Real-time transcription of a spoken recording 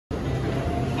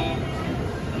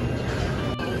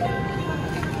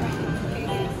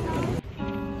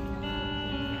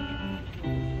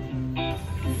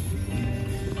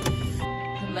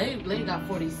got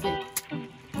 46.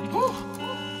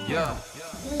 Yeah.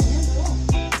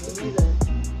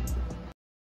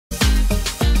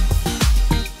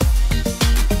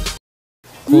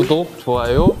 구독,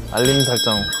 좋아요, 알림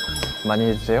설정 많이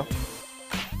해주세요.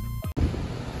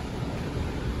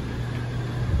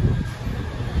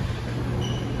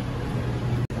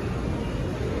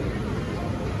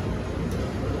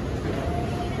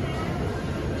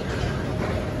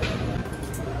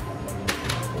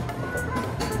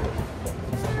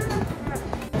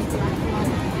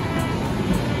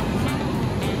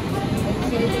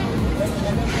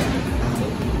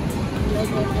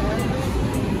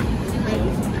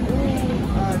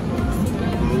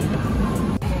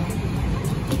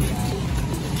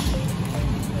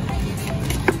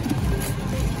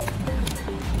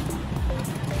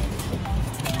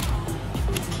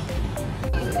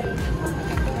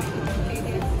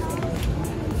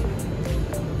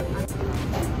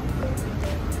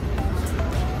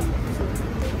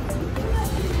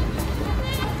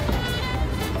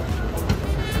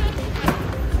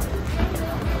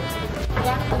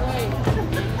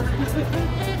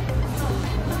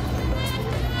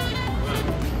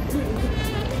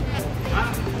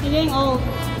 You're getting old.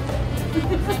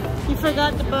 You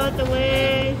forgot about the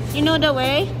way. You know the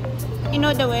way? You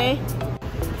know the way?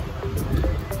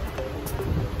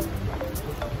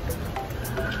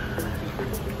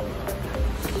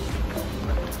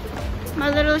 My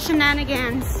little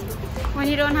shenanigans. When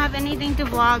you don't have anything to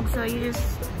vlog, so you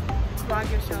just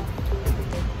vlog yourself.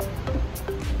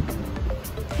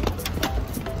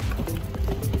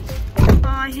 Oh,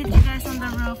 I hit you guys on the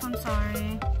roof. I'm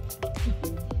sorry.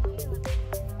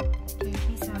 Okay,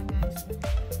 peace out, guys.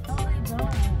 Oh my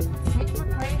god. Snake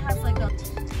McCray has like a...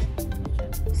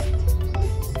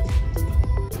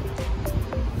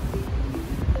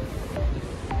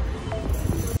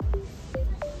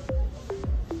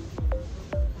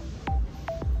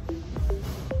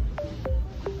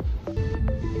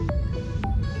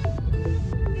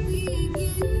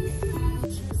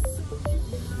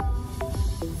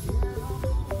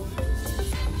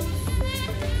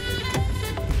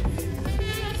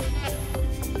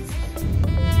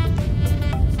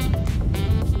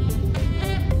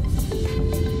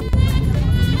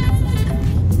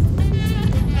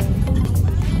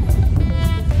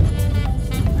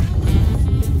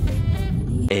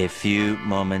 A few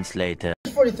moments later.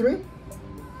 43?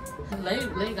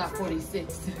 Leislayyy got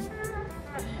 46.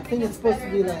 I think it's supposed to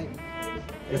be like...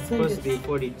 It's supposed to be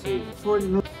 42.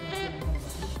 40.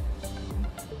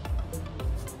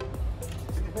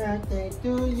 Birthday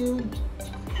to you.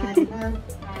 Happy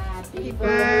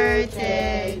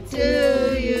birthday to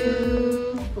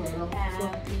you.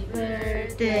 Happy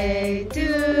birthday to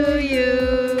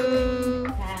you.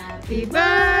 Happy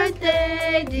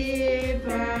birthday, dear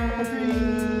Bruce.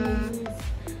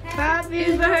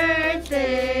 Happy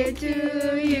birthday to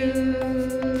you.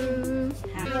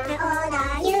 How old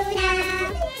are you now?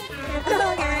 How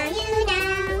old are you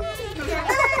now?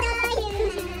 How old are you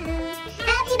now?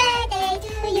 Happy birthday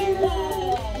to you.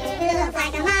 You look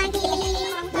like a monkey.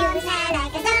 You sound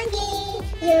like a donkey.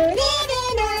 You live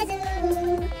in a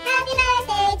zoo. Happy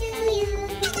birthday to you.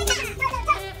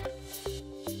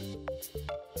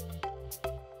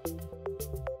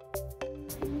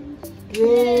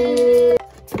 Yay!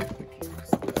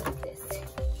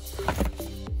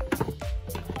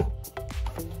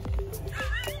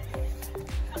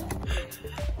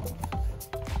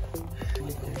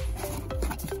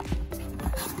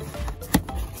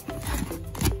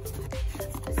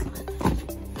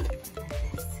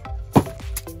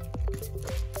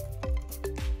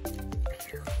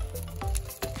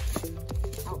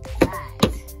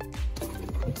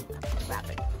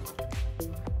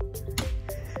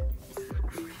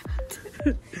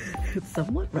 It's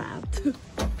somewhat wrapped.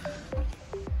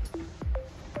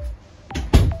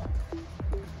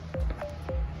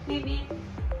 Maybe.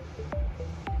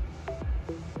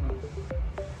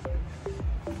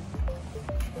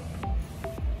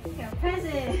 Your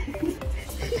present.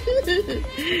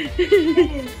 It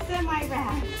is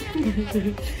semi-wrapped.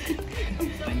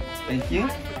 Thank you.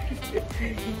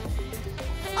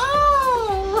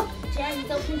 Oh! Jen,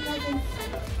 open presents.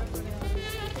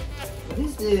 What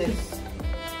is this?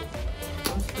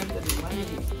 Don't spend any money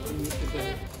on me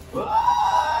today.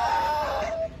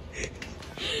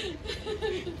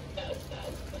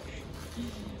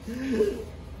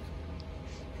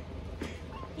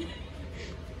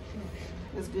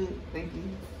 That's good. Thank you.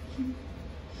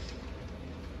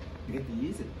 You get to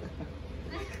use it.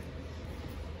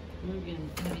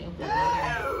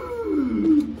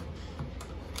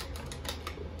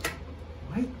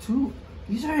 Why two?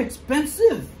 These are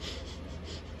expensive.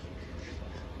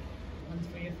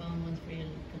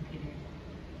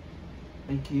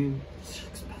 Thank you. So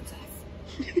expensive.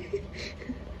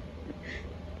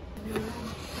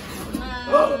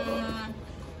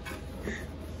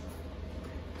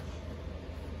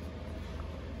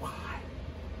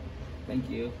 Thank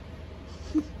you.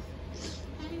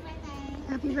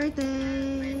 Happy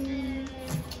birthday.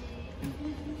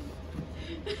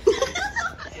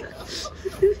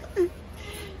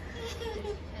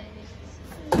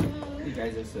 You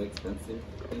guys are so expensive.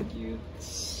 Thank you.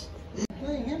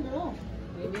 Playing him at all.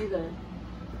 Me neither.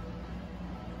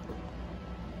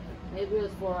 Maybe it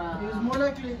was for It was more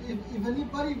likely if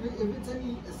anybody, if it's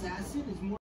any assassin, it's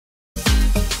more.